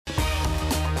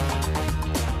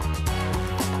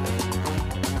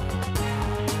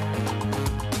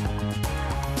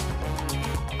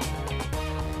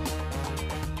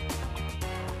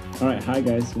All right, hi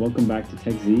guys, welcome back to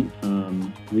Tech Z.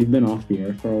 We've been off the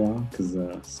air for a while because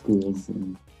schools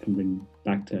have been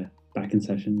back in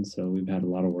session, so we've had a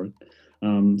lot of work.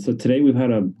 So today we've had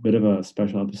a bit of a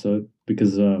special episode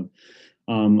because of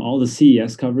all the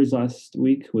CES coverage last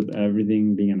week with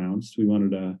everything being announced. We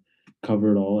wanted to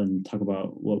cover it all and talk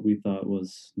about what we thought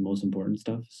was the most important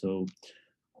stuff. So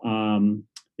um,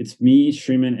 it's me,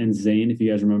 Sriman, and Zain. If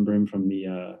you guys remember him from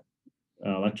the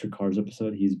electric cars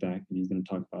episode. He's back and he's going to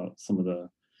talk about some of the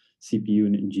CPU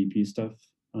and GPU stuff.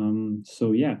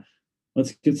 So yeah,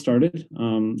 let's get started.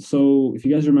 So if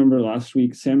you guys remember last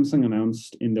week, Samsung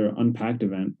announced in their Unpacked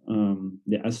event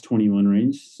the S21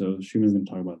 range. So Sriman's going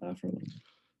to talk about that for a little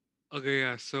bit. Okay,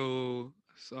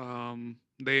 yeah.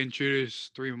 They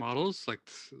introduced three models, like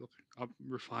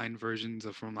refined versions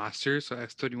of from last year. So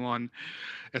S21,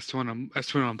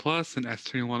 S21 Plus, and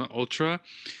S21 Ultra.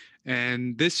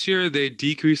 And this year they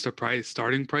decreased the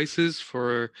starting prices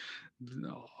for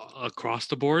across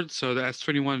the board. So the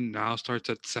S21 now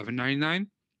starts at 799,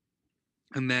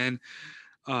 and then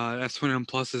S21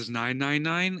 Plus is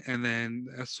 999, and then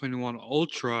S21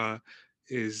 Ultra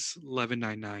is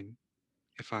 1199.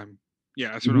 If I'm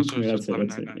Yeah, S21 Ultra is Yeah, just that's it. eleven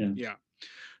That's ninety it. nine. Yeah. Yeah.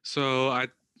 So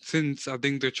since I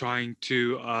think they're trying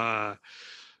to uh,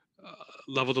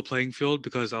 level the playing field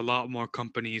because a lot more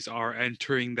companies are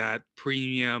entering that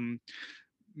premium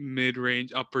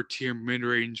mid-range upper tier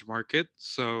mid-range market.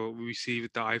 So we see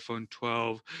with the iPhone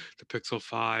 12, the Pixel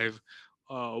 5,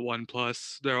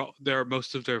 OnePlus, they're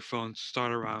most of their phones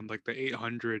start around like the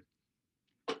 800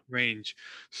 range.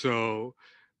 So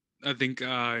I think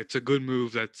it's a good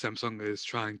move that Samsung is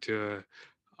trying to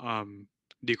um,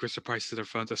 decrease the price of their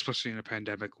phones, especially in a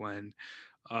pandemic when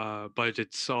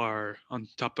budgets are on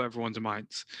top of everyone's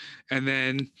minds. And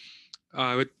then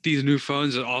with these new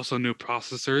phones, there's also new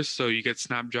processors. So you get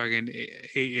Snapdragon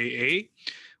 888.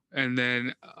 And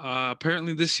then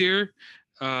apparently this year,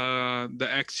 the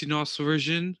Exynos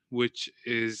version, which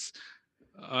is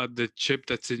the chip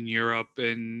that's in Europe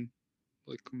and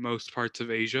like most parts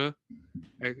of Asia.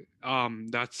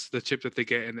 That's the chip that they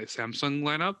get in the Samsung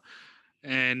lineup,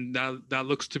 and that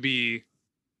looks to be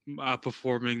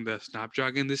outperforming the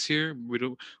Snapdragon this year.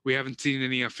 We haven't seen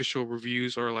any official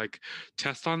reviews or like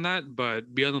tests on that,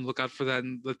 but be on the lookout for that,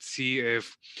 and let's see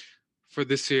if for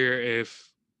this year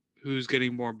if who's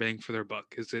getting more bang for their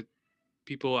buck. Is it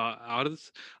people out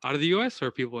of the US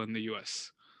or people in the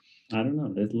US? I don't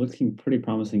know. It's looking pretty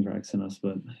promising for Exynos,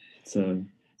 but it's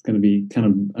going to be kind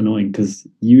of annoying because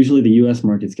usually the US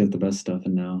markets get the best stuff,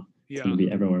 and now it's going Yeah. to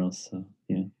be everywhere else. So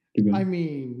yeah, keep I going.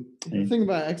 mean, the Hey. thing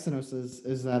about Exynos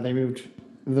is that they moved.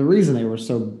 The reason they were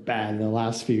so bad the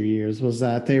last few years was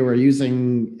that they were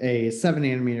using a 7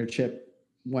 nanometer chip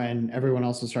when everyone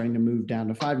else was starting to move down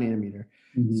to 5 nanometer.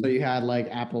 So Mhm. you had like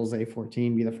Apple's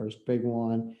A14 be the first big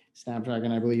one.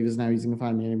 Snapdragon, I believe, is now using a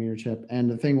 5 nanometer chip. And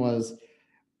the thing was,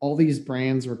 all these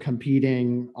brands were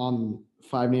competing on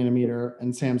 5 nanometer,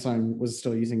 and Samsung was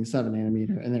still using 7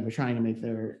 nanometer, and they were trying to make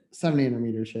their 7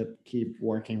 nanometer chip keep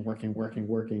working,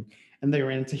 and they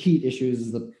ran into heat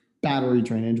issues. The battery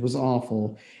drainage was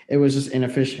awful. It was just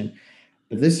inefficient.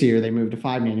 But this year they moved to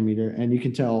 5 nanometer, and you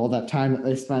can tell all that time that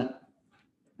they spent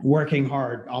working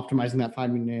hard optimizing that 5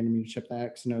 nanometer chip.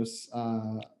 That Exynos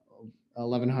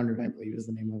 1100, I believe, is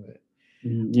the name of it.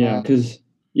 Mhm. Uh,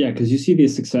 Yeah, because you see the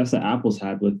success that Apple's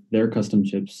had with their custom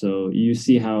chips. So you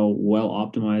see how well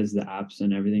optimized the apps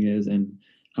and everything is, and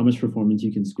how much performance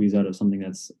you can squeeze out of something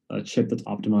that's a chip that's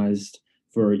optimized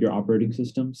for your operating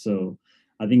system. So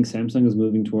I think Samsung is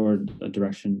moving toward a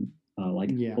direction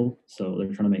like yeah, Apple. So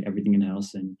they're trying to make everything in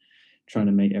house and trying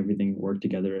to make everything work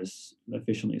together as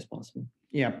efficiently as possible.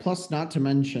 Yeah, plus not to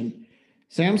mention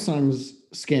Samsung's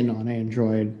skin on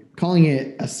Android. Calling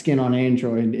it a skin on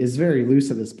Android is very loose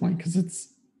at this point because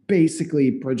it's basically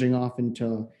bridging off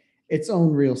into its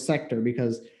own real sector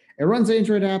because it runs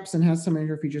Android apps and has some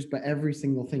Android features, but every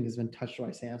single thing has been touched by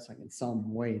Samsung in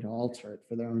some way to alter it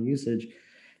for their own usage.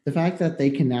 The fact that they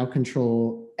can now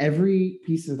control every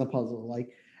piece of the puzzle, like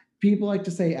people like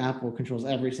to say Apple controls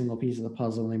every single piece of the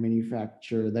puzzle when they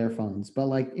manufacture their phones, but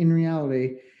like in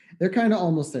reality, they're kind of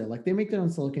almost there. Like they make their own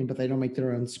silicon, but they don't make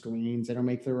their own screens. They don't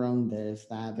make their own this,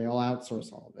 that. They all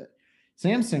outsource all of it.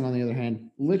 Samsung, on the other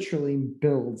hand, literally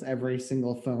builds every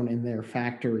single phone in their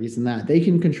factories, and that they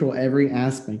can control every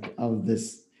aspect of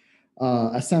this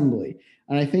assembly.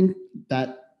 And I think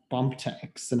that bump to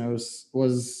Exynos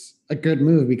was a good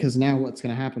move because now what's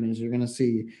going to happen is you're going to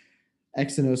see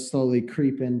Exynos slowly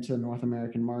creep into the North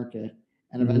American market,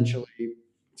 and Mhm. eventually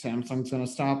Samsung's going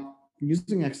to stop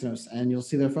using Exynos, and you'll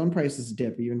see their phone prices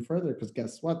dip even further because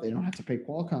guess what? They don't have to pay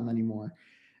Qualcomm anymore.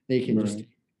 They can just Right.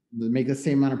 make the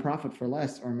same amount of profit for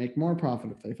less, or make more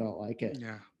profit if they felt like it.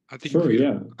 Yeah, I think Sure, we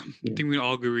yeah. I think we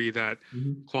all agree that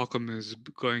Mhm. Qualcomm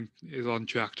is on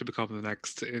track to become the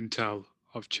next Intel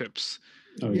of chips.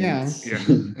 Oh Yeah. yes.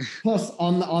 Yeah. Plus,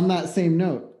 on that same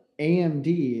note,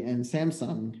 AMD and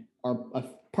Samsung are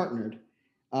partnered.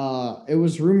 It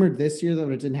was rumored this year that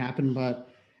it didn't happen, but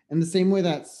in the same way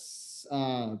that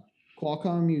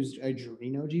Qualcomm used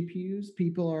Adreno GPUs,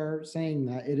 people are saying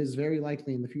that it is very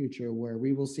likely in the future where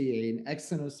we will see an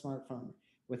Exynos smartphone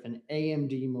with an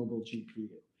AMD mobile GPU.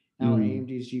 Now,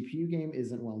 AMD's GPU game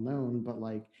isn't well known, but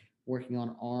like working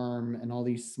on ARM and all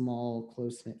these small,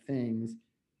 close knit things,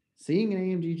 seeing an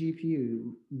AMD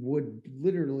GPU would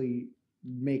literally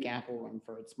make Apple run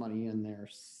for its money in their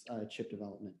chip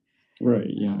development.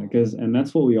 Right, yeah, and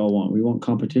that's what we all want. We want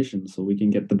competition so we can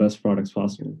get the best products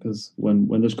possible. Because when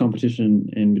there's competition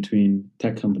in between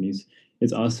tech companies,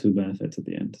 it's us who benefits at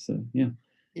the end. So yeah.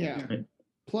 Yeah. Right.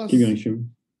 Plus, Keep going, Sriman.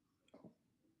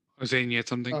 Zain, you had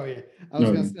something? oh yeah, I was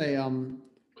No, gonna say,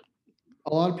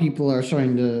 a lot of people are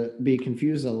starting to be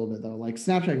confused a little bit though. Like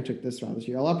Snapchat took this route this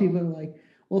year. A lot of people are like,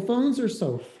 well, phones are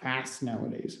so fast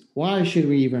nowadays. Why should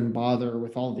we even bother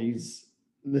with all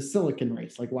the silicon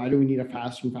race? Like, why do we need a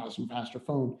faster and faster and faster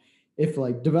phone if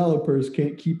like developers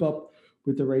can't keep up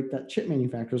with the rate that chip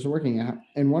manufacturers are working at?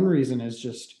 And one reason is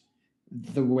just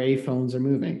the way phones are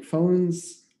moving.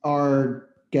 Phones are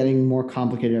getting more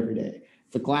complicated every day.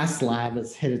 The glass lab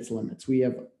has hit its limits. We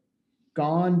have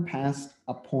gone past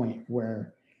a point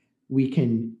where we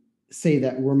can say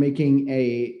that we're making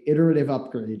a iterative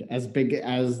upgrade as big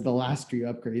as the last few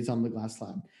upgrades on the glass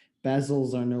lab.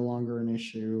 Bezels are no longer an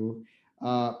issue.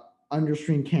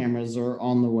 Understream cameras are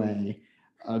on the way.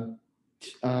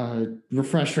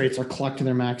 Refresh rates are clocked to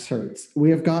their max hertz. We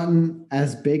have gotten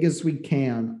as big as we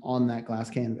can on that glass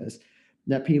canvas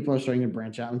that people are starting to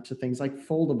branch out into things like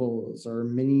foldables or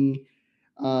mini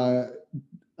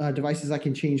devices that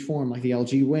can change form, like the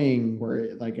LG Wing, where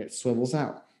it swivels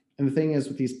out. And the thing is,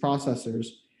 with these processors,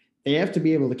 they have to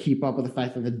be able to keep up with the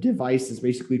fact that the device is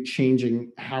basically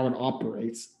changing how it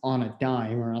operates on a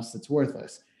dime, or else it's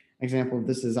worthless. Example of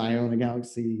this is I own a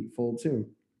Galaxy Fold 2.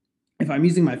 If I'm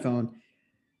using my phone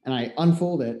and I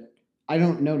unfold it, I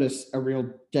don't notice a real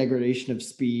degradation of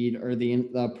speed or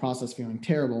the process feeling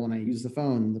terrible when I use the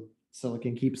phone. The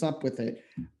silicon keeps up with it,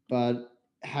 but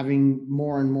having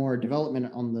more and more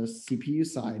development on the CPU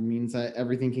side means that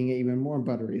everything can get even more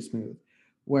buttery smooth.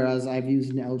 Whereas I've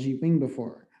used an LG Wing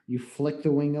before, you flick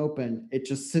the wing open, it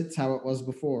just sits how it was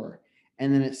before,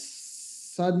 and then it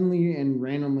suddenly and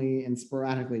randomly and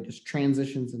sporadically just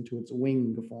transitions into its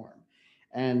wing form.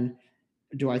 And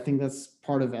do I think that's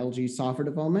part of LG's software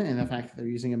development and the fact that they're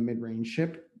using a mid-range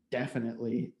chip?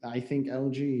 Definitely. I think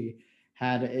LG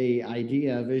had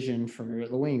a vision for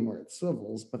the wing where it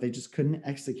swivels, but they just couldn't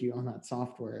execute on that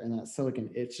software and that silicon.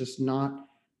 It's just not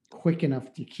quick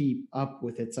enough to keep up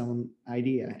with its own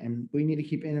idea. And we need to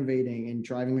keep innovating and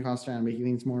driving the cost down, making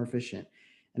things more efficient.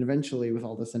 And eventually, with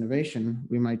all this innovation,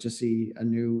 we might just see a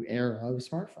new era of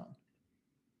smartphone.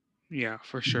 Yeah,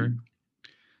 for sure.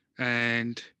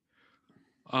 And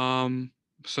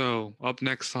so up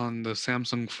next on the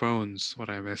Samsung phones, what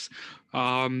I miss.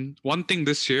 One thing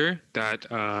this year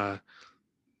that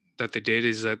they did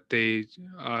is that they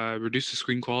reduced the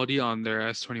screen quality on their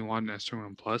S21 and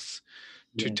S21 Plus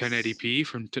to Yes. 1080p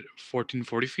from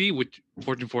 1440p, which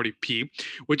 1440p,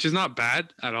 which is not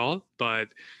bad at all, but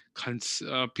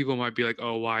people might be like,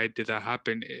 "Oh, why did that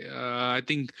happen?" I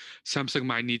think Samsung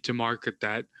might need to market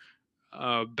that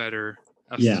better.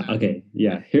 Yeah, okay.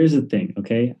 Yeah, here's the thing,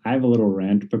 okay? I have a little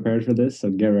rant prepared for this, so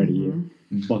get ready here.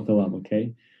 Buckle up,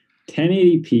 okay?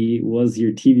 1080p was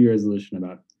your TV resolution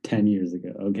about 10 years ago,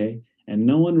 okay? And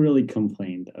no one really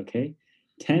complained, okay?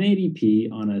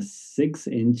 1080p on a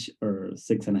 6-inch or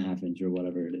 6.5-inch or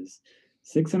whatever it is,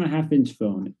 6.5-inch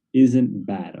phone isn't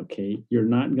bad, okay? You're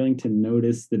not going to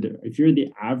notice if you're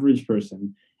the average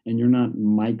person and you're not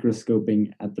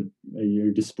microscoping at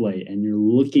your display and you're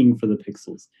looking for the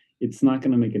pixels, it's not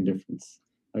going to make a difference.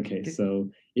 Okay, so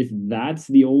if that's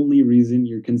the only reason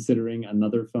you're considering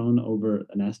another phone over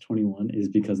an S21 is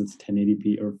because it's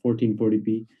 1080p or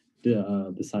 1440p,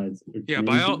 besides. Yeah,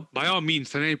 by all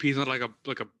means, 1080p is not like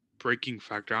a breaking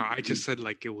factor. I just said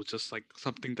like it was just like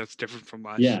something that's different from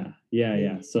last year.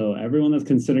 Yeah. So everyone that's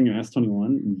considering an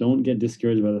S21, don't get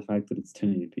discouraged by the fact that it's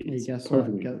 1080p. Hey, It's guess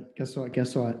perfectly what?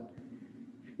 Guess what?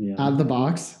 Yeah. Out of the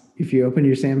box, if you open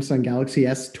your Samsung Galaxy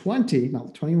S20, not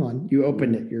the 21, you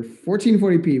opened it. Your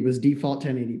 1440p was default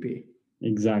 1080p.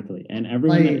 Exactly. And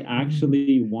everyone that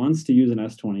actually wants to use an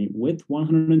S20 with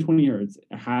 120 hertz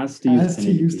has to use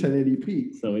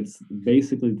 1080p. So it's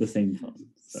basically the same phone.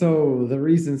 So the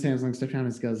reason Samsung stepped down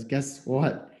is because guess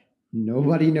what?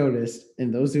 Nobody noticed,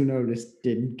 and those who noticed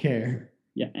didn't care.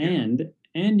 Yeah, and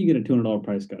you get a $200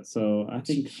 price cut. So I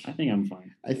think I'm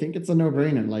fine. I think it's a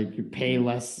no-brainer. Like you pay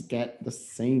less, get the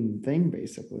same thing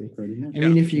basically. Pretty much. I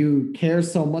mean, if you care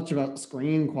so much about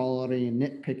screen quality and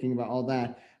nitpicking about all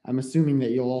that, I'm assuming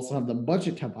that you'll also have the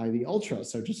budget to buy the Ultra.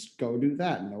 So just go do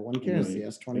that. No one cares. Right. The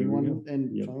S21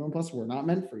 and Yep. 21 Plus were not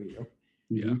meant for you.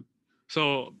 Yeah.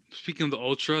 So speaking of the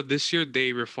Ultra, this year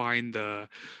they refined the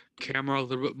camera a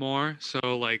little bit more.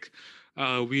 So like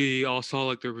we all saw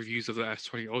like the reviews of the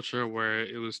S20 Ultra where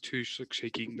it was too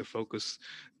shaking, the focus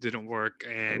didn't work,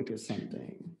 and Focus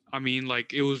something. I mean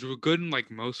like it was good in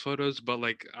like most photos, but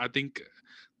like I think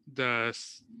the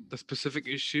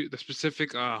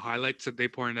specific highlights that they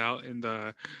pointed out in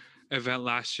the event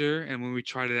last year, and when we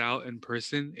tried it out in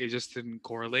person, it just didn't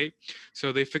correlate.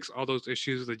 So they fixed all those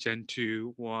issues with the Gen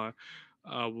 2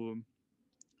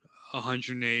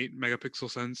 108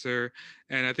 megapixel sensor,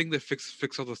 and I think they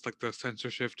fix all those like the sensor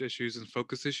shift issues and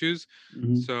focus issues.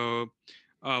 So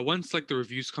once like the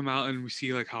reviews come out and we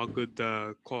see like how good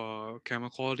the camera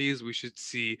quality is, we should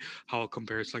see how it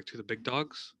compares like to the big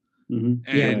dogs. And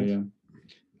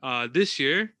this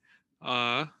year,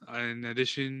 in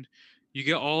addition, you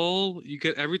get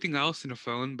everything else in a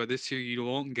phone, but this year you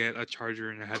won't get a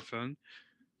charger and a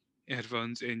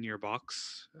headphones in your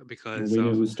box because we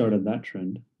know who started that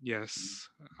trend. Yes,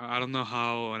 I don't know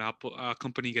how an Apple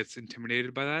company gets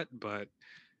intimidated by that, but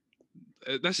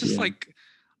that's just like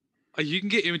you can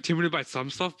get intimidated by some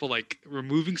stuff, but like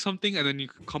removing something and then your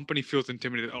company feels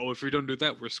intimidated. Oh, if we don't do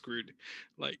that, we're screwed.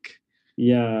 Like.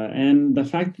 Yeah, and the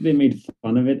fact that they made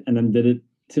fun of it and then did it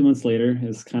 2 months later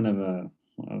is kind of a,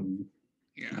 I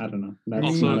don't know. That's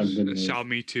also, not a good move.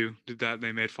 Xiaomi too did that.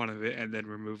 They made fun of it and then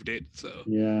removed it. So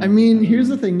yeah. I mean, here's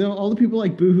the thing though. All the people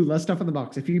like Boohoo less stuff in the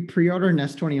box. If you pre-order an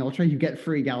S20 Ultra, you get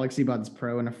free Galaxy Buds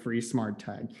Pro and a free smart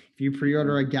tag. If you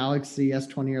pre-order a Galaxy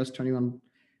S20 or S21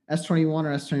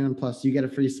 or S21 Plus, you get a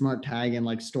free smart tag and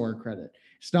like store credit.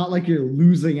 It's not like you're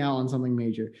losing out on something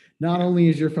major. Not only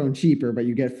is your phone cheaper, but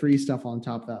you get free stuff on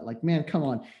top of that. Like, man, come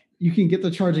on. You can get the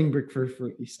charging brick for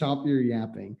free. Stop your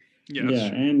yapping. Yeah,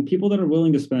 and people that are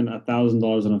willing to spend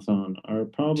 $1,000 on a phone are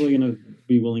probably going to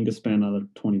be willing to spend another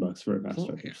 $20 for a fast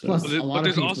charger. So. Plus, but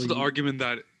there's also the argument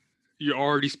that you're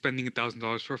already spending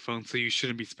 $1,000 for a phone, so you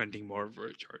shouldn't be spending more for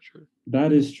a charger.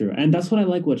 That is true, and that's what I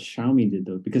like what Xiaomi did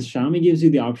though, because Xiaomi gives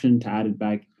you the option to add it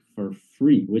back for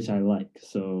free, which I like.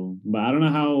 So, but I don't know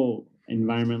how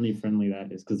environmentally friendly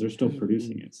that is because they're still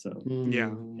producing it. So yeah.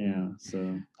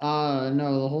 So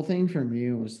no, the whole thing for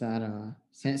me was that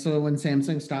so when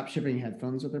Samsung stopped shipping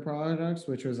headphones with their products,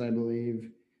 which was I believe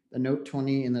the Note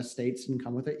 20 in the States didn't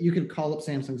come with it, you could call up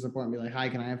Samsung support and be like, "Hi,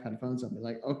 can I have headphones?" I'll be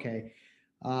like, "Okay."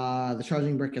 The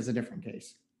charging brick is a different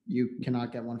case. You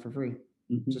cannot get one for free.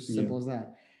 Just simple as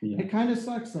that. It kind of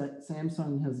sucks that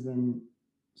Samsung has been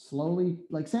slowly,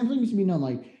 like Samsung used to be known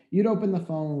like you'd open the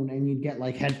phone and you'd get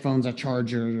like headphones, a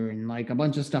charger, and like a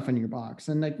bunch of stuff in your box.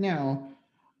 And like now,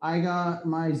 I got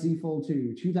my Z Fold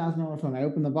 2, $2,000 phone. I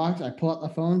open the box, I pull out the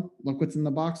phone, look what's in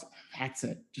the box. That's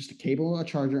it. Just a cable, a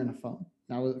charger, and a phone.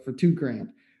 Now for $2,000.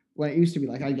 When it used to be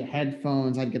like I'd get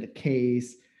headphones, I'd get a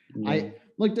case.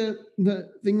 Like the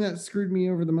thing that screwed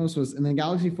me over the most was in the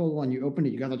Galaxy Fold 1, you opened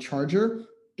it, you got a charger,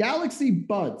 Galaxy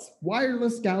Buds,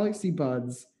 wireless Galaxy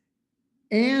Buds,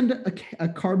 and a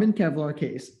carbon Kevlar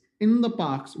case in the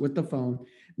box with the phone.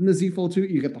 In the Z Fold 2,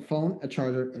 you get the phone, a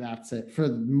charger, that's it for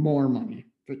more money,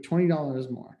 for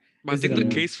 $20 more. But I think the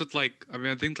case with I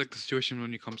think like the situation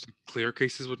when it comes to clear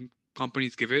cases when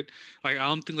companies give it, like I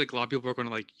don't think like a lot of people are going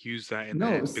to like use that in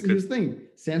here's the thing,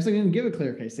 Samsung didn't give a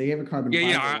clear case, they gave a carbon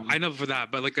fiber. I know for that,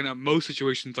 but like in most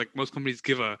situations, like most companies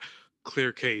give a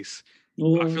clear case.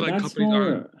 Well, I feel like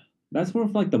that's more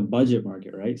of like the budget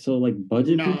market, right? So like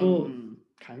budget people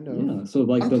kind of. Yeah, so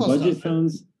like the budget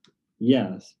phones,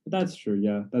 yes, that's true.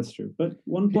 Yeah, that's true. But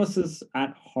OnePlus is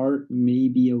at heart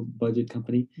maybe a budget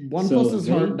company. OnePlus's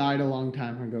heart died a long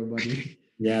time ago, buddy.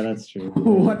 Yeah, that's true.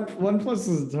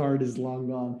 OnePlus's heart is long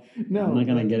gone. No, I'm not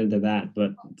gonna get into that,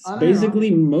 but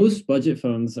basically most budget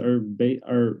phones are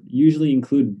usually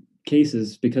include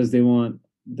cases because they want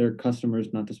their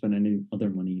customers not to spend any other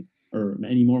money or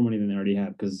any more money than they already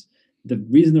have. Because the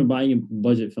reason they're buying a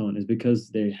budget phone is because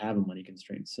they have a money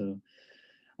constraint. So,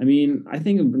 I mean, I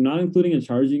think not including a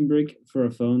charging brick for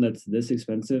a phone that's this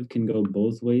expensive can go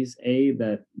both ways. A,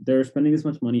 that they're spending this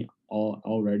much money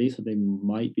already, so they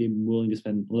might be willing to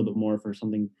spend a little bit more for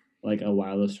something like a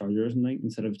wireless charger or something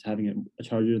instead of having a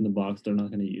charger in the box they're not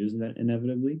going to use that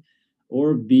inevitably.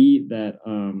 Or B, that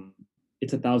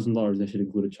it's $1,000, they should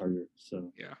include a charger.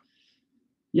 So yeah.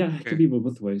 Yeah, it Okay. could be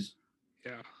both ways.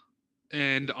 Yeah.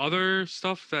 And other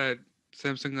stuff that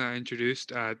Samsung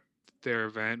introduced at their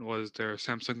event was their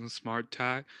Samsung Smart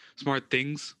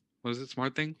Things. What is it?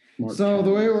 Smart Thing? Smart So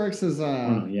the way it tags. works is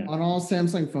no, yeah. on all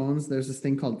Samsung phones, there's this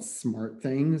thing called Smart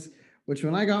Things, which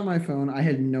when I got my phone, I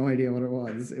had no idea what it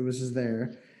was. It was just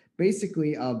there.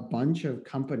 Basically, a bunch of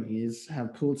companies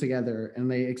have pulled together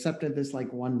and they accepted this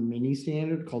like one mini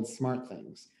standard called Smart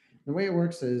Things. The way it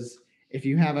works is if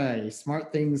you have a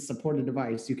Smart Things supported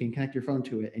device, you can connect your phone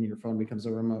to it and your phone becomes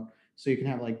a remote. So you can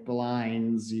have like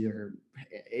blinds, your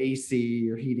AC,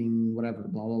 your heating, whatever,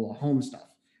 blah, blah, blah, home stuff.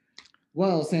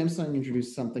 Well, Samsung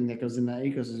introduced something that goes in that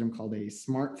ecosystem called a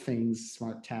Smart Things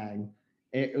Smart Tag.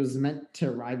 It was meant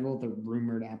to rival the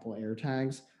rumored Apple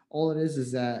AirTags. All it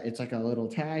is that it's like a little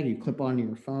tag you clip onto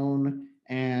your phone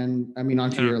and I mean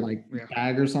onto your like Yeah.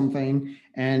 bag or something,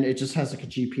 and it just has like a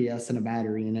GPS and a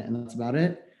battery in it, and that's about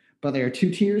it. But there are two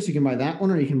tiers. You can buy that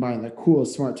one, or you can buy the cool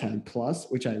Smart Tag Plus,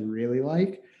 which I really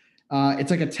like.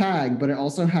 It's like a tag, but it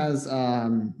also has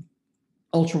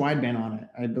ultra wideband on it.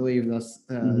 I believe that's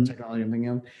the technology I'm thinking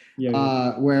of.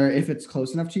 Yeah. Where if it's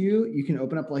close enough to you, you can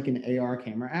open up like an AR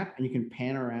camera app and you can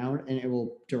pan around and it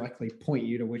will directly point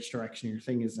you to which direction your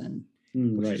thing is in,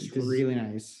 which Right. is really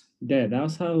nice. Yeah, that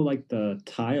was how like the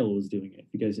Tile was doing it.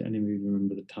 If you guys any of you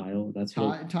remember the Tile, that's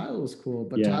what. Tile was cool,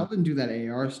 but Yeah. Tile didn't do that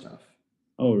AR stuff.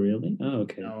 Oh really? Oh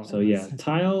okay. No, So yeah,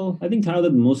 Tile. I think Tile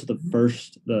did most of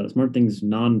the Smart Things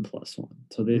non-plus one.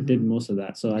 So they did most of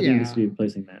that. So I think this would be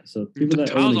replacing that. So people that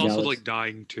own Tile's the also Galaxy, like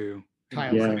dying too.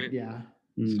 Tile, Right? yeah.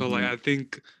 So like I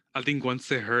think once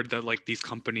they heard that like these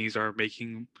companies are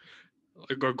making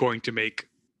like, are going to make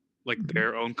like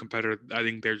their own competitor, I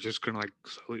think they're just gonna like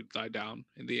slowly die down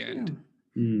in the end.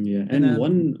 Yeah. And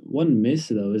then, one miss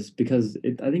though is because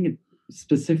I think it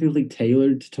specifically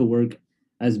tailored to work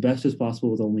as best as possible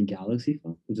with only Galaxy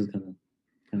phone, which is kind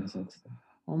of sucks.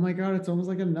 Oh my god, it's almost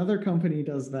like another company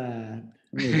does that.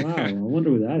 Oh, wow, I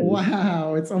wonder what that is.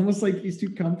 Wow, it's almost like these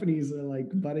two companies are like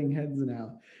butting heads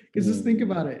now. Because just think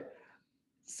about it.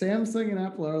 Samsung and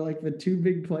Apple are like the two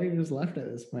big players left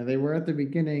at this point. They were at the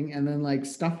beginning, and then like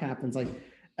stuff happens. Like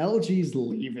LG's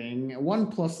leaving,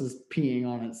 OnePlus is peeing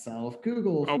on itself.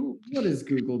 Google, what is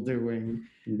Google doing?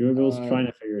 Google's trying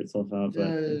to figure itself out.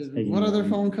 But what other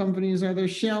phone companies are there?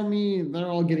 Xiaomi, they're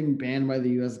all getting banned by the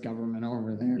U.S. government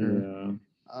over there. Yeah.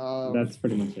 That's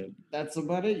pretty much it. That's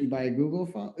about it. You buy a Google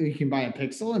phone, you can buy a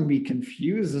Pixel and be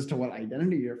confused as to what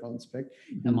identity your phone's picked.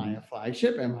 Am I a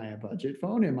flagship? Am I a budget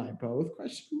phone? Am I both?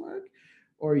 Question mark.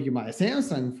 Or you can buy a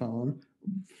Samsung phone.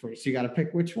 First, you got to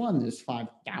pick which one. There's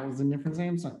 5,000 different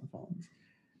Samsung phones,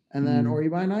 and then or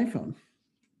you buy an iPhone.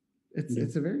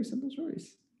 It's a very simple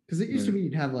choice because it used to be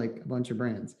you'd have like a bunch of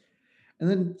brands, and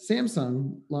then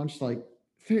Samsung launched like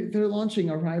they're launching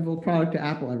a rival product to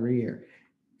Apple every year.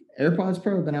 AirPods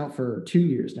Pro have been out for 2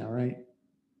 years now, right?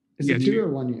 Is it 2 or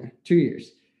 1 year? 2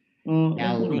 years. One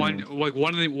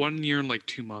year and like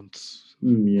 2 months.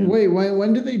 Yeah. Wait,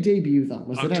 when did they debut them?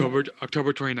 Was October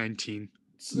 2019.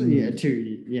 So, yeah,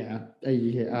 a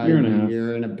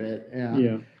year and a bit.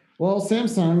 Yeah. Well,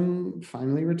 Samsung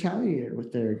finally retaliated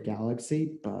with their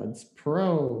Galaxy Buds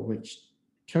Pro, which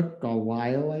took a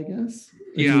while, I guess.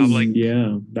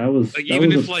 That was like,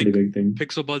 even if a like pretty big thing.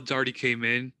 Pixel Buds already came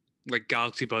in, like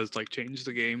Galaxy Buds like changed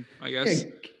the game, I guess.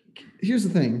 Here's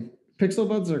the thing. Pixel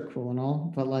Buds are cool and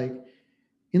all, but like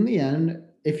in the end,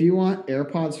 if you want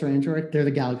AirPods for Android, they're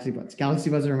the Galaxy Buds. Galaxy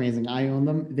Buds are amazing. I own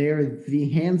them. They are the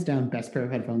hands down best pair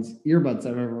of headphones, earbuds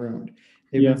I've ever owned.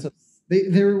 They're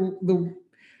the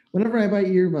whenever I buy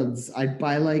earbuds, I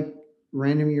buy like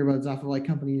random earbuds off of like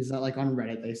companies that like on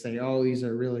Reddit, they say, oh, these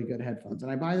are really good headphones.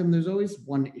 And I buy them. There's always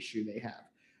one issue they have.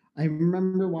 I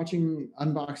remember watching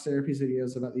Unbox Therapy's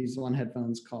videos about these one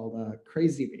headphones called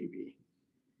Crazy Baby.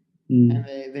 And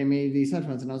they made these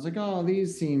headphones, and I was like, oh,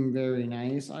 these seem very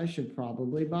nice. I should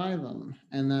probably buy them.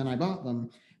 And then I bought them.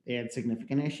 They had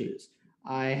significant issues.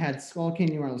 I had Skull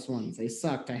Candy wireless ones. They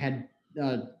sucked. I had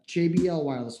JBL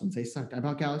wireless ones. They sucked. I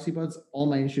bought Galaxy Buds. All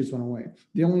my issues went away.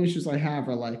 The only issues I have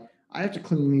are like, I have to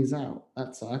clean these out.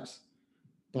 That sucks.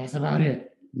 That's about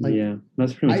it. Like,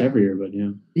 that's pretty much every year, but yeah.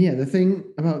 Yeah, the thing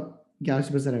about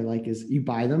Galaxy Buds that I like is you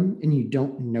buy them and you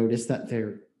don't notice that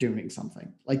they're doing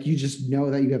something. Like you just know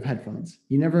that you have headphones.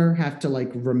 You never have to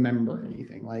like remember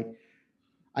anything. Like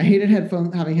I hated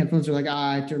having headphones are like,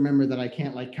 I have to remember that I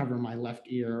can't like cover my left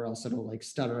ear or else it'll like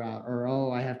stutter out,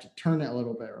 or I have to turn it a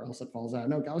little bit or else it falls out.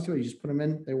 No, Galaxy Buds, you just put them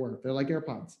in, they work. They're like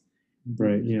AirPods.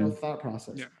 Right. There's no thought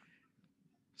process. Yeah.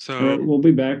 So we'll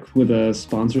be back with a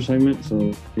sponsor segment.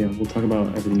 So yeah, we'll talk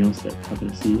about everything else that happened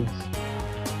at CES.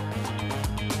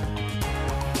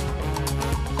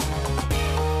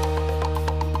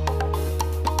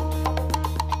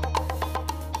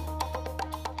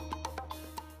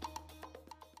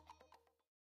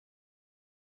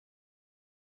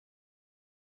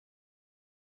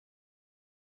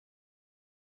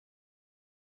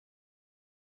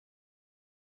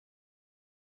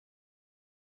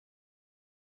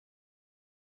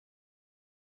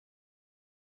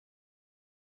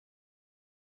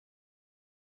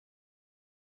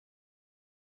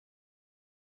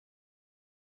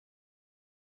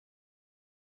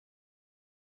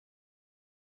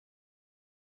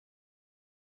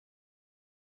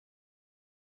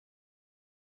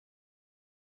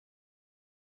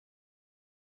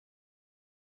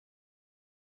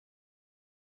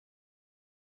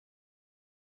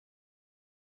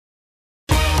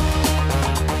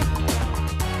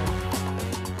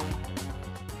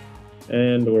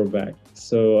 And we're back.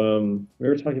 So we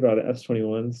were talking about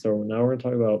S21. So now we're gonna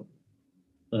talk about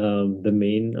the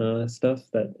main stuff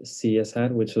that CES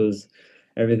had, which was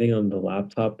everything on the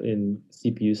laptop and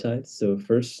CPU side. So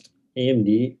first,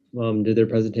 AMD did their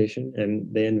presentation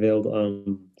and they unveiled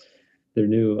their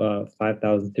new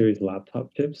 5000 series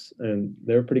laptop chips, and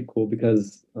they're pretty cool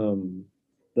because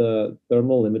the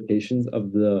thermal limitations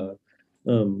of the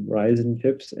Ryzen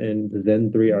chips and the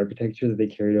Zen 3 architecture that they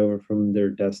carried over from their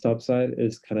desktop side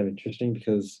is kind of interesting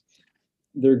because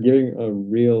they're giving a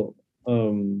real I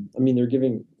mean they're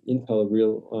giving Intel a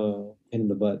real pain in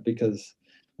the butt because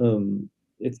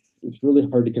it's really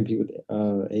hard to compete with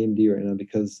AMD right now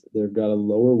because they've got a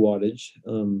lower wattage.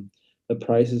 The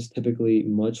price is typically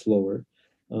much lower,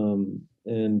 and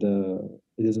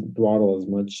it doesn't throttle as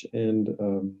much, and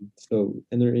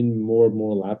and they're in more and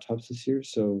more laptops this year.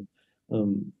 So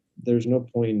there's no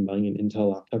point in buying an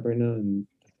Intel laptop right now, and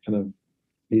kind of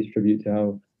pays tribute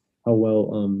to how well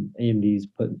AMD's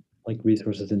put like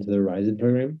resources into their Ryzen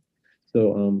program.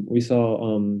 So we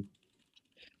saw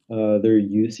their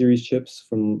U series chips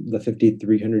from the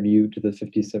 5300U to the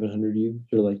 5700U.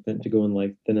 They're like meant to go in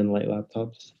like thin and light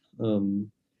laptops. And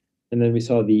then we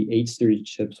saw the H series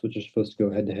chips, which are supposed to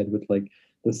go head to head with like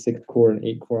the 6 core and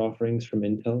 8 core offerings from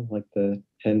Intel, like the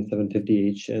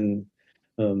 10750H and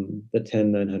the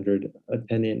 10900,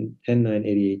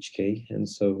 10980HK. And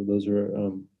so those were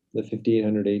the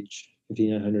 5800H,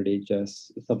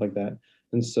 5900HS, stuff like that.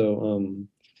 And so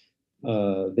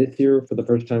this year, for the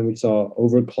first time, we saw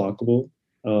overclockable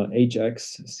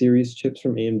HX series chips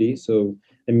from AMD. So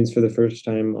that means for the first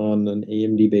time on an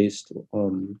AMD based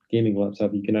gaming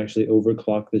laptop, you can actually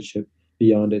overclock the chip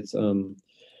beyond its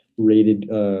rated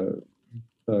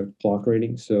clock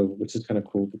rating. So, which is kind of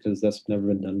cool because that's never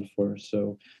been done before.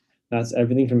 So, that's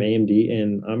everything from AMD,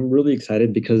 and I'm really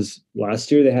excited because last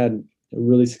year they had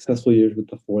really successful years with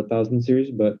the 4000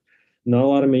 series, but not a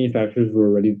lot of manufacturers were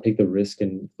ready to take the risk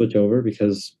and switch over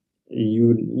because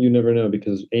you never know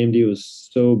because AMD was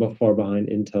so far behind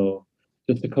Intel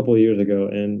just a couple of years ago,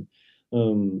 and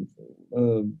um,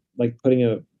 uh, like putting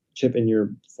a chip in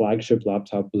your flagship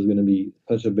laptop was going to be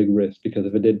such a big risk because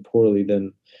if it did poorly,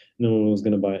 then no one was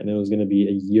going to buy it, and it was going to be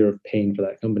a year of pain for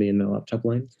that company in that laptop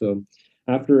line. So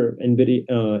after Nvidia,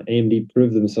 AMD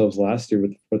proved themselves last year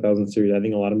with the 4000 series, I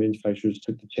think a lot of manufacturers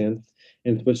took the chance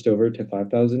and switched over to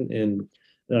 5000, and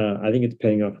I think it's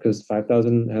paying off because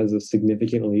 5000 has a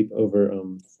significant leap over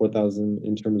 4000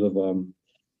 in terms of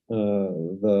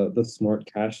the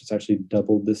smart cache. It's actually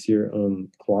doubled this year.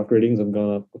 Clock ratings have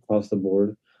gone up across the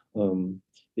board. The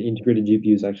integrated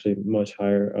GPU is actually much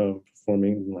higher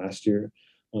performing than last year.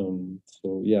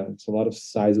 So yeah, it's a lot of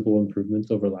sizable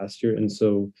improvements over last year. And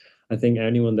so I think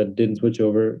anyone that didn't switch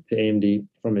over to AMD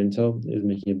from Intel is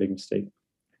making a big mistake.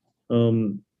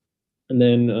 Um, and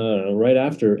then right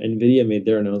after, Nvidia made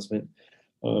their announcement,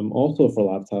 also for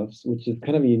laptops, which is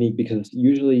kind of unique because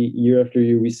usually year after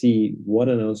year we see one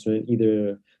announcement,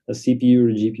 either a CPU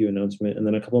or GPU announcement, and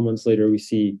then a couple of months later we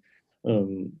see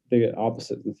the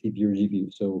opposite, the CPU or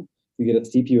GPU. So we get a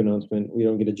CPU announcement, we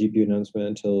don't get a GPU announcement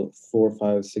until 4,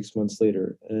 5, 6 months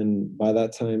later, and by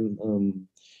that time,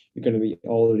 you're going to be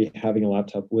already having a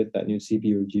laptop with that new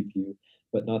CPU or GPU,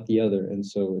 but not the other, and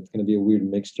so it's going to be a weird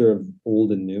mixture of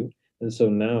old and new. And so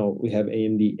now we have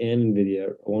AMD and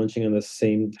Nvidia launching on the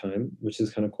same time, which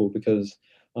is kind of cool because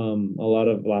a lot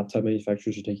of laptop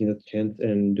manufacturers are taking the chance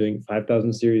and doing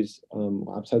 5000 series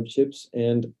laptop chips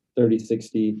and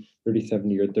 3060,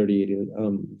 3070, or 3080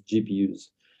 GPUs.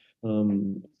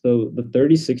 So the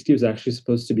 3060 was actually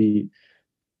supposed to be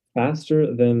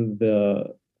faster than the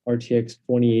RTX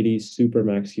 2080 Super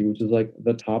Max Q, which is like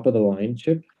the top of the line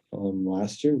chip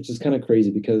last year, which is kind of crazy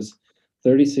because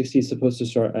 3060 is supposed to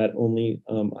start at only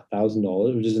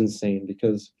 $1,000, which is insane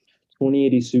because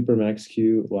 2080 Super Max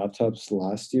Q laptops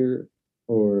last year,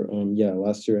 or yeah,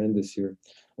 last year and this year,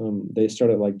 they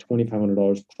start at like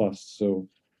 $2,500 plus. So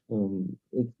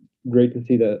it's great to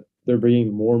see that they're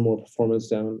bringing more and more performance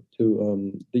down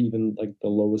to even like the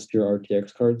lowest tier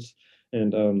RTX cards,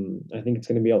 and I think it's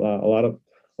going to be a lot of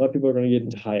people are going to get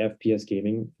into high FPS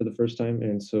gaming for the first time,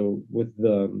 and so with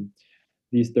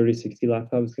these 3060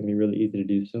 laptops, it's going to be really easy to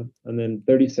do so. And then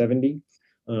 3070,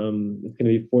 it's going to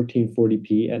be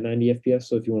 1440p at 90 FPS.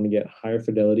 So if you want to get higher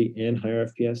fidelity and higher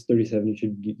FPS, 3070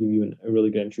 should give you a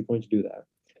really good entry point to do that.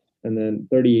 And then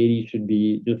 3080 should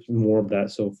be just more of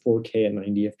that, so 4K at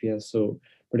 90 FPS. So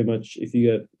pretty much if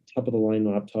you get top of the line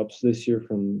laptops this year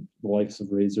from the likes of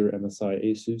Razer, MSI,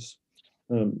 Asus,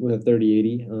 with a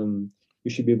 3080, you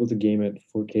should be able to game at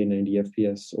 4K 90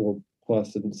 FPS or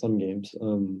plus in some games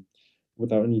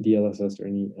without any DLSS or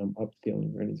any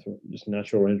upscaling or any sort of just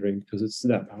natural rendering because it's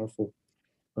that powerful.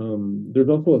 There's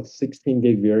also a 16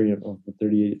 gig variant of the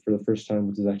 38 for the first time,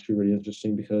 which is actually really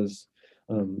interesting because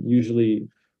usually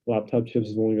laptop chips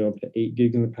have only gone up to 8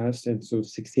 gigs in the past, and so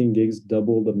 16 gigs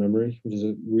double the memory, which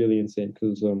is really insane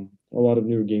because a lot of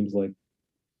newer games like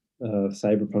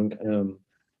Cyberpunk,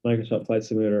 Microsoft Flight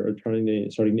Simulator are starting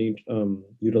to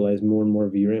utilize more and more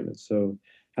VRAM, and so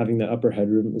having that upper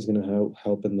headroom is going to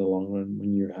help in the long run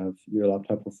when you have your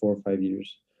laptop for 4 or 5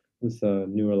 years with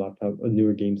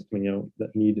newer games coming out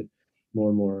that need more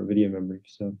and more video memory.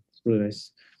 So it's really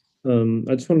nice.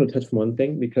 I just wanted to touch one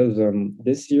thing because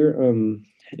this year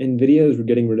Nvidia is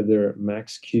getting rid of their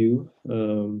Max Q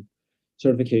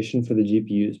certification for the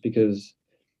GPUs because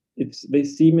they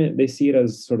see it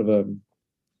as sort of a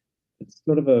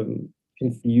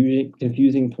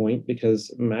confusing point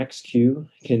because max Q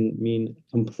can mean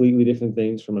completely different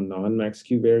things from a non-max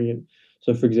Q variant.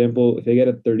 So for example, if I get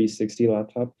a 3060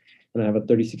 laptop and I have a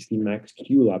 3060 max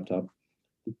Q laptop,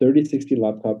 the 3060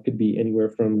 laptop could be anywhere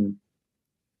from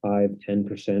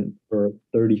 5-10% or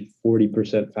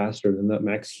 30-40% faster than that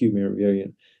max Q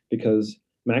variant because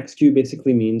max Q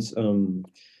basically means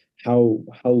how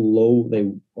low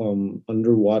they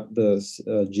underwatt the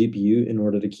GPU in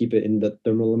order to keep it in the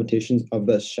thermal limitations of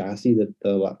the chassis that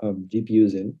the GPU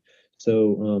is in.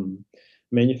 So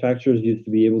manufacturers used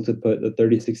to be able to put the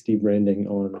 3060 branding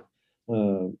on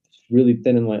really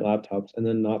thin and light laptops and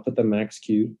then not put the max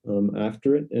Q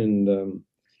after it. And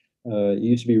it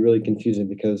used to be really confusing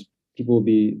because people would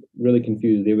be really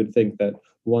confused. They would think that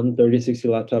one 3060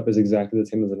 laptop is exactly the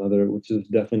same as another, which is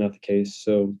definitely not the case.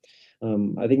 So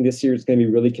I think this year it's going to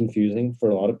be really confusing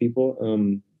for a lot of people.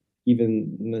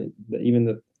 Even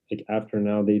the like after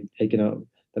now they've taken out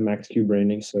the Max Q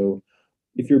branding. So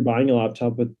if you're buying a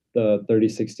laptop with the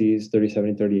 3060s,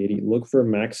 3070, 3080, look for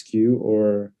Max Q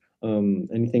or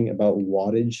anything about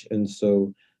wattage. And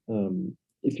so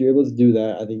if you're able to do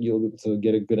that, I think you'll be able to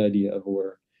get a good idea of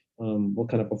where what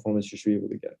kind of performance you should be able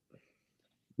to get.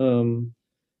 And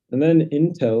then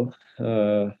Intel,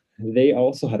 they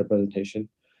also had a presentation,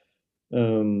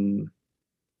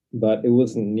 but it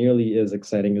wasn't nearly as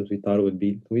exciting as we thought it would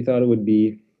be. We thought it would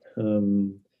be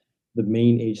the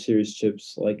main H series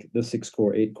chips, like the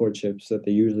 6-core, 8-core chips that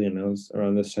they usually announce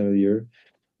around this time of the year.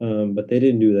 But they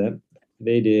didn't do that.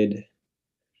 They did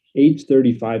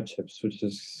H35 chips, which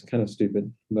is kind of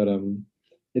stupid. But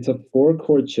it's a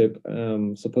 4-core chip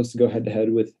supposed to go head to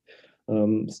head with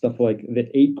stuff like the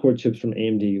 8-core chips from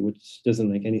AMD, which doesn't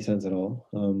make any sense at all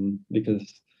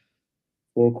because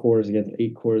 4 cores against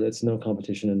 8 cores, that's no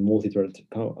competition in multi-threaded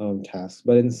tasks.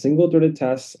 But in single-threaded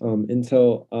tasks,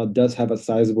 Intel does have a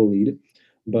sizable lead,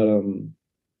 but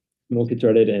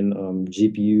multi-threaded and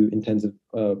GPU-intensive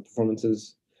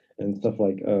performances and stuff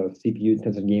like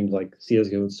CPU-intensive games like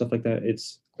CSGO and stuff like that,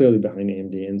 it's clearly behind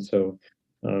AMD. And so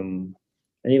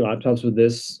any laptops with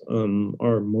this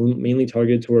are mainly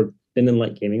targeted toward thin and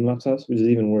light gaming laptops, which is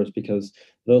even worse because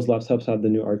those laptops have the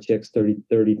new RTX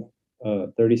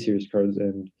 30 series cards,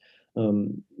 and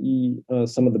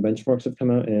some of the benchmarks have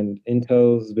come out, and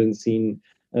Intel's been seen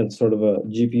as sort of a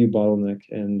GPU bottleneck.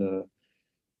 And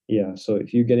yeah, so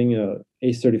if you're getting a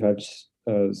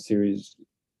Ace35 series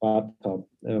laptop,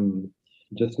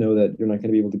 just know that you're not going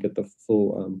to be able to get the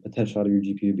full potential out of your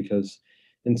GPU because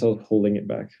Intel's holding it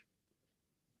back.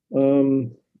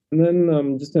 And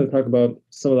then just going to talk about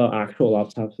some of the actual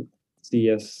laptops that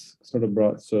CES sort of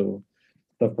brought. So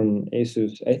stuff from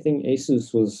Asus. I think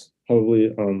Asus was probably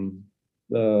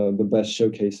the best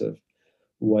showcase of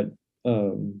what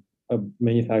a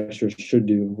manufacturer should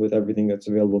do with everything that's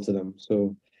available to them.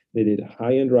 So they did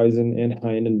high-end Ryzen and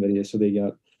high-end Nvidia. So they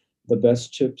got the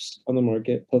best chips on the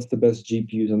market plus the best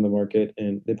GPUs on the market,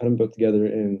 and they put them both together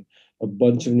in a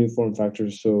bunch of new form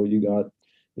factors. So you got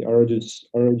the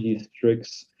ROG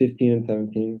Strix 15 and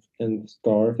 17 and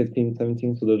Scar 15 and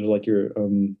 17. So those are like your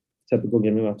typical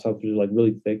gaming laptops, which is like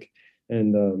really thick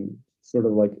and sort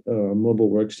of like a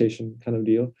mobile workstation kind of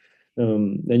deal.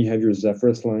 Then you have your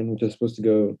Zephyrus line, which is supposed to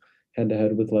go head to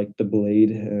head with like the Blade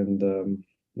and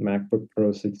MacBook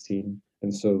Pro 16.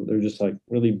 And so they're just like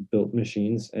really built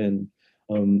machines and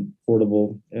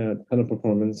portable, ton of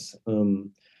performance. And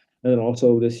then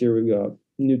also this year we got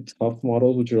new tough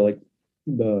models, which are like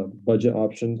the budget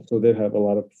options. So they have a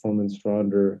lot of performance for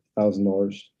under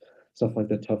 $1,000, stuff like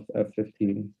the tough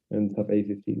F15 and tough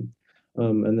A15.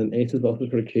 And then Asus also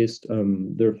showcased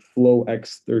their Flow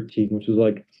X13, which is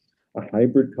like a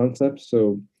hybrid concept.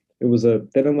 So it was a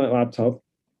thin and light laptop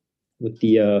with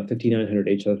the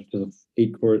 5900HS, which is an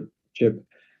 8-core chip,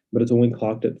 but it's only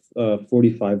clocked at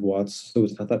 45 watts, so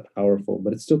it's not that powerful,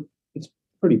 but it's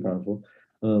pretty powerful.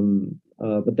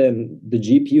 But then the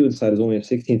GPU inside is only a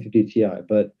 1650 Ti.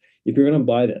 But if you're going to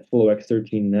buy that full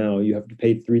X13 now, you have to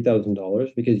pay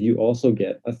 $3,000 because you also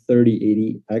get a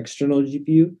 3080 external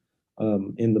GPU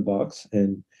in the box,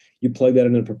 and you plug that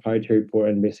in a proprietary port,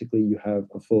 and basically you have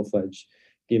a full-fledged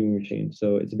gaming machine.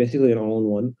 So it's basically an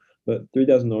all-in-one. But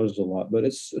 $3,000 is a lot. But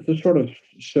it's a sort of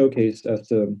showcase as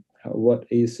to what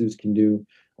ASUS can do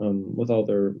with all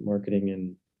their marketing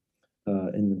and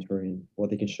inventory and what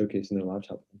they can showcase in their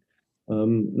laptop.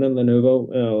 Then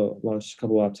Lenovo launched a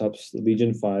couple laptops, the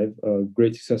Legion 5,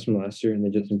 great success from last year, and they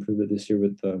just improved it this year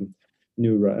with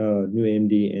new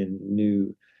AMD and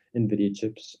new Nvidia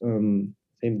chips. Same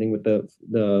thing with the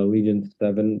Legion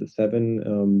 7. The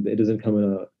 7, it doesn't come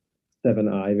in a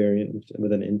 7i variant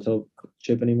with an Intel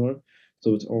chip anymore,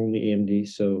 so it's only AMD.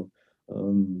 So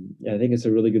yeah, I think it's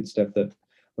a really good step that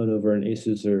Lenovo and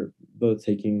Asus are both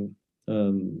taking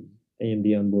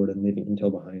AMD on board and leaving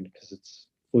Intel behind because it's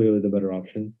clearly the better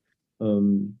option.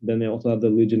 Then they also have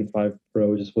the Legion 5 Pro,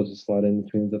 which is supposed to slot in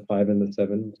between the 5 and the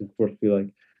 7, which is supposed to be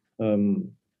like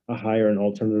a higher and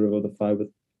alternative of the 5 with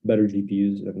better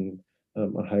GPUs and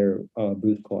a higher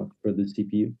boost clock for the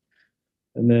CPU.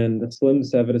 And then the Slim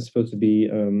 7 is supposed to be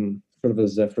sort of a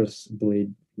Zephyrus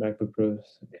Blade MacBook Pro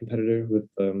competitor with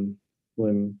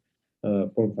slim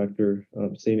form factor,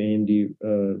 same AMD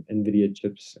Nvidia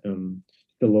chips,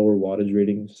 the lower wattage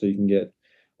rating, so you can get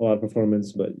a lot of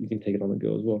performance, but you can take it on the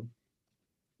go as well.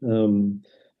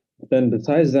 Then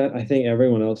besides that, I think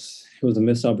everyone else, it was a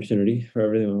missed opportunity for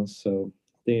everyone else. So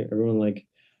I think everyone like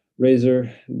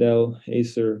Razer, Dell,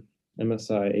 Acer,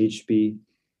 MSI, HP,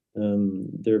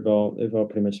 they've all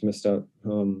pretty much missed out.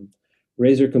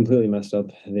 Razer completely messed up.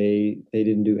 They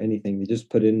didn't do anything. They just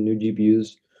put in new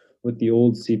GPUs with the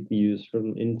old CPUs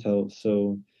from Intel.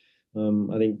 So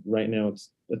I think right now it's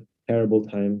a terrible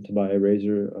time to buy a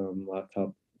Razer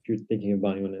laptop if you're thinking of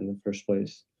buying one in the first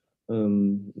place.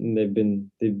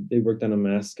 They worked on a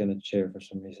mask and a chair for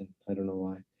some reason. I don't know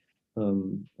why.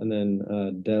 And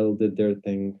then Dell did their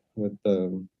thing with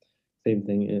same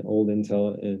thing in old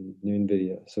Intel and new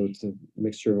Nvidia. So it's a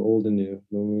mixture of old and new.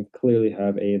 When we clearly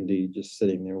have AMD just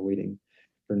sitting there waiting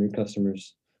for new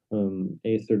customers.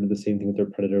 Acer did the same thing with their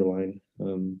Predator line.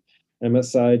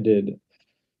 MSI did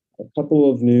a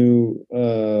couple of new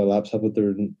laptops with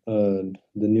their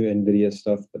the new Nvidia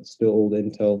stuff, but still old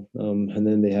Intel. And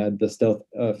then they had the Stealth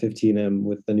 15M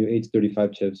with the new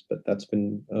H35 chips, but that's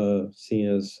been seen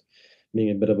as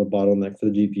being a bit of a bottleneck for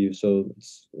the GPU. So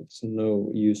it's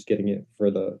no use getting it for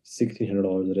the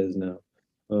 $1,600 it is now.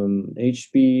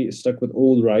 HP stuck with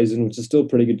old Ryzen, which is still a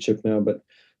pretty good chip now, but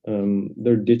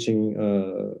they're ditching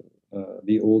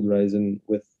the old Ryzen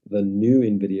with the new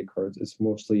Nvidia cards. It's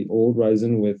mostly old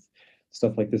Ryzen with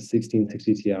stuff like the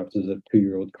 1660 Ti, which is a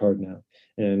 2-year-old card now,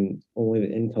 and only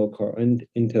the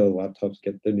Intel laptops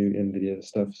get the new Nvidia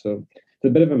stuff. So it's a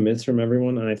bit of a miss from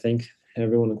everyone, and I think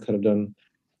everyone could have done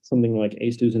something like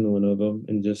Asus and Lenovo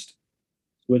and just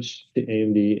switched to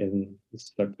AMD and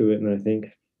stuck to it. And I think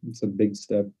it's a big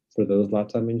step for those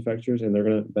laptop manufacturers, and they're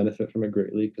going to benefit from it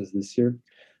greatly because this year,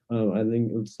 I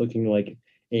think it's looking like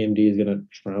AMD is going to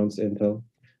trounce Intel.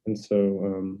 And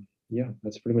so, yeah,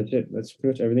 that's pretty much it. That's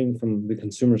pretty much everything from the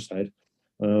consumer side.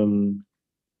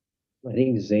 I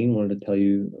think Zain wanted to tell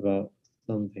you about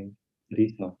something that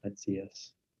he saw at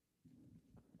CES.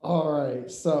 All right,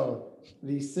 so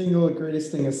the single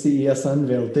greatest thing a CES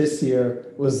unveiled this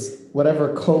year was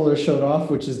whatever Kohler showed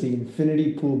off, which is the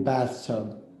infinity pool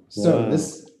bathtub. So Wow.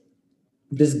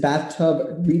 this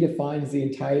bathtub redefines the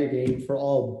entire game for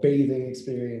all bathing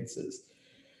experiences.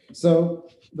 So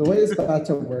the way this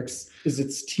bathtub works is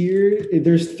it's tiered.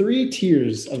 There's 3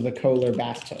 tiers of the Kohler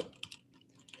bathtub.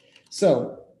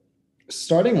 So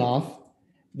starting off,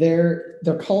 they're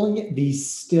calling it the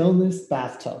stillness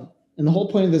bathtub. And the whole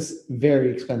point of this very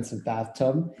expensive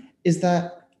bathtub is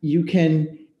that you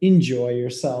can enjoy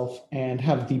yourself and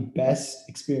have the best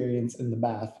experience in the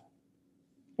bath.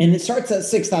 And it starts at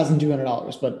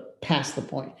 $6,200, but past the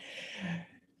point.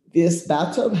 This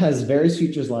bathtub has various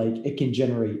features like it can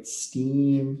generate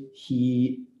steam,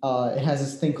 heat. It has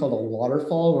this thing called a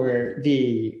waterfall where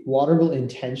the water will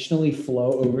intentionally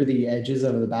flow over the edges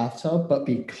of the bathtub, but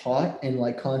be caught and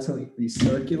like constantly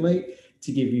recirculate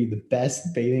to give you the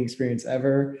best bathing experience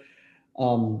ever.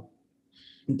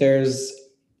 There's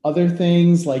other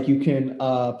things like you can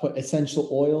put essential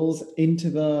oils into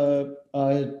the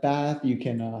bath. You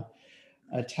can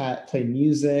play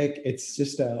music. It's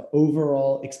just an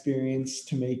overall experience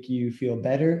to make you feel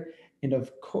better. And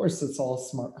of course, it's all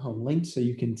smart home linked, so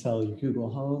you can tell your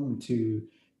Google Home to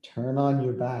turn on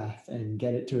your bath and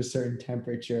get it to a certain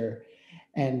temperature.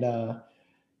 And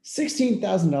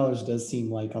 $16,000 does seem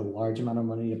like a large amount of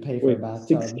money to pay for a Wait,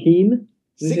 bathtub. 16?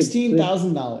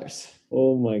 $16,000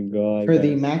 Oh my God, for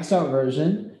the guys. maxed out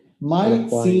version And might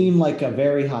applying. seem like a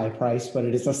very high price, but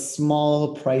it is a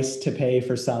small price to pay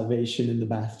for salvation in the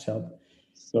bathtub.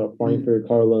 So applying for your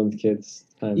car loans, kids.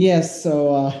 Time. Yes,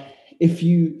 so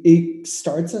it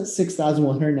starts at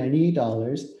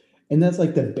 $6,198, and that's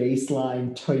like the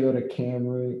baseline Toyota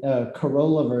Camry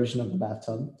Corolla version of the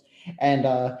bathtub. And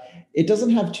it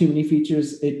doesn't have too many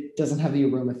features. It doesn't have the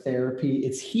aromatherapy.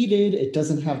 It's heated. It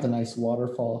doesn't have the nice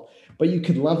waterfall. But you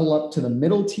could level up to the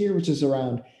middle tier, which is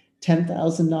around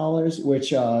 $10,000,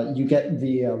 which you get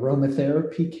the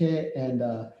aromatherapy kit and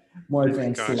more Oh my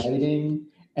advanced gosh. lighting.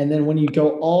 And then when you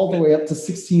go all the way up to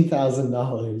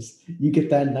 $16,000, you get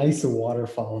that nice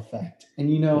waterfall effect. And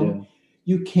Yeah.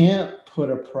 you can't put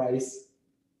a price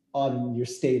on your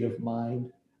state of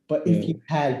mind, but if Yeah. you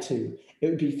had to, it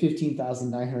would be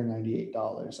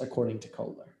 $15,998 according to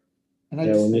Kohler. And I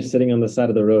Yeah, just when you're think, sitting on the side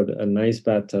of the road, a nice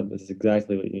bathtub is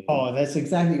exactly what you need. oh, that's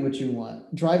exactly what you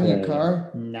want. Driving Yeah, a yeah.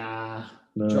 car? Nah.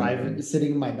 No.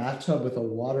 Sitting in my bathtub with a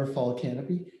waterfall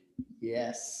canopy?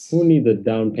 Yes. Who needs a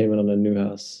down payment on a new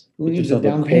house? Who Get needs a yourself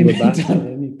down Kohler payment bathtub. on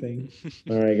anything?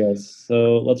 All right, guys.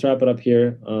 So let's wrap it up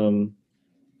here.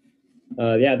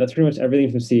 Yeah, that's pretty much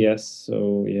everything from CES.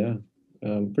 So yeah,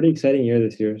 pretty exciting year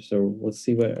this year. So let's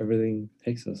see what everything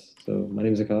takes us. So my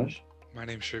name is Akash, My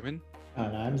name's Sriman.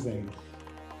 And I'm Zain.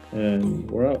 and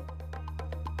we're out.